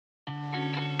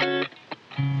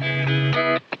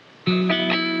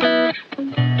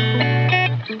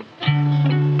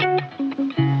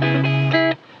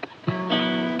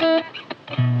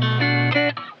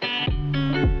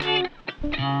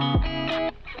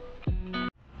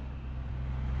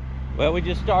Well, we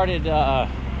just started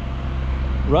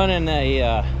running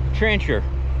a trencher.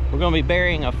 We're going to be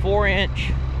burying a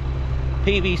 4-inch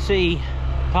PVC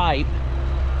pipe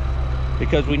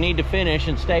because we need to finish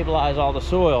and stabilize all the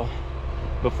soil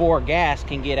before gas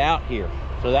can get out here.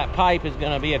 So that pipe is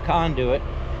going to be a conduit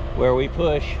where we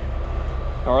push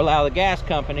or allow the gas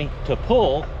company to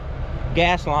pull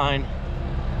gas line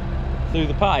through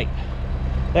the pipe.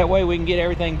 That way we can get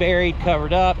everything buried,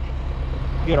 covered up,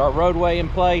 get our roadway in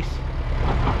place,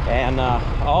 and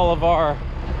all of our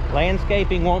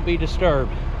landscaping won't be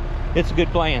disturbed. It's a good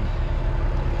plan.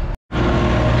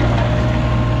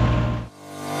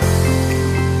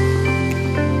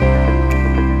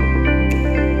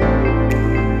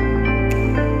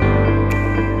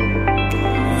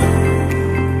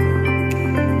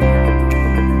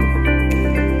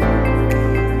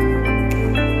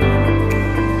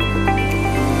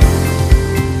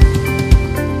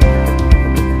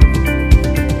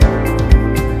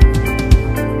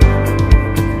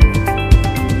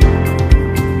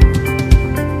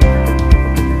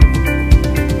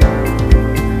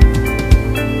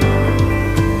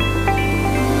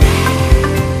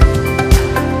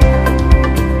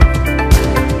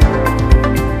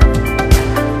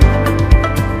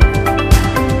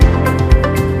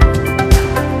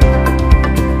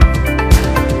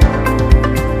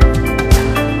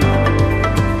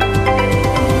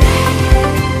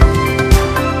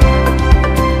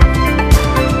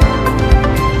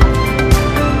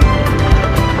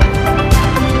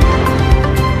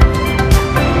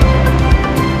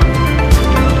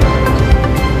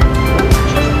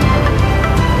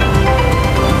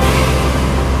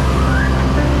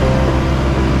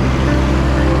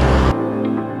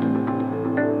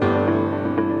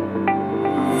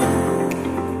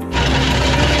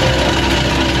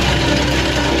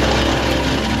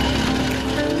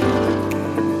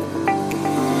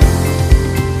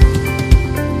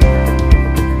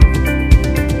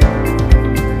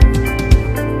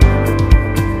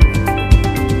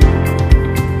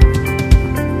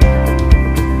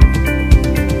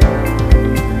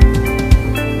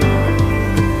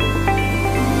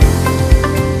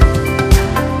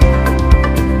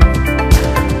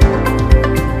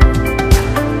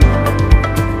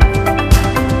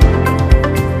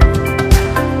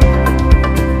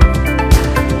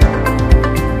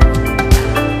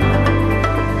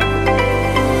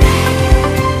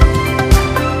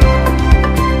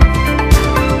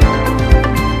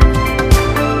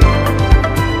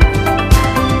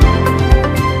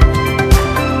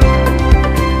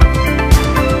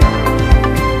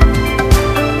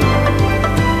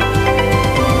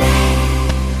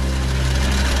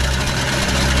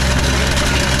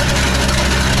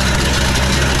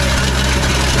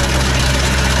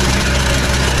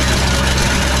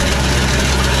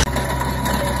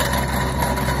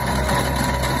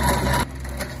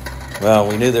 Well,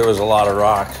 we knew there was a lot of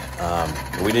rock.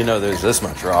 But we didn't know there was this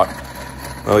much rock.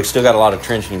 Well, we still got a lot of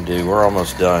trenching to do. We're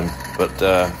almost done. But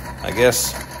I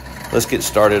guess let's get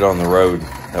started on the road.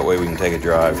 That way we can take a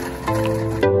drive.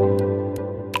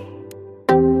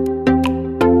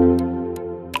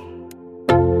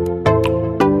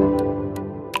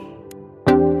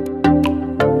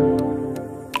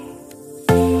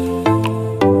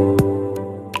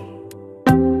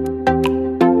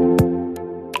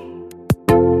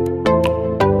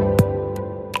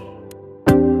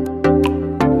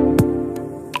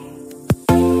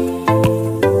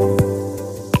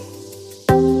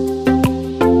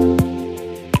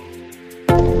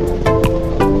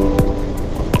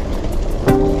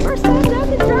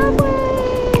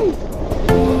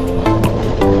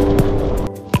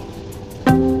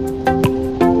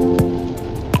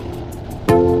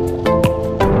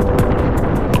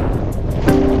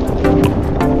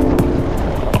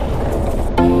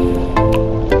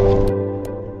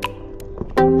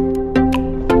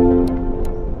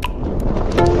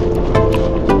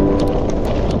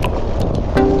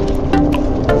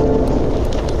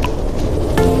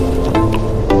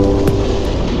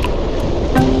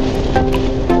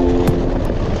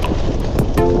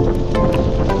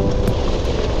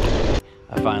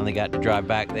 Got to drive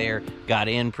back there, got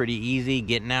in pretty easy.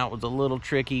 Getting out was a little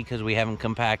tricky because we haven't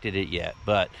compacted it yet,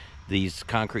 but these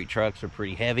concrete trucks are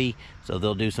pretty heavy, so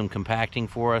they'll do some compacting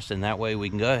for us, and that way we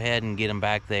can go ahead and get them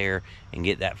back there and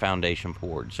get that foundation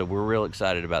poured. So we're real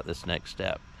excited about this next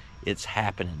step. It's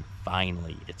happening.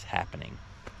 Finally, it's happening.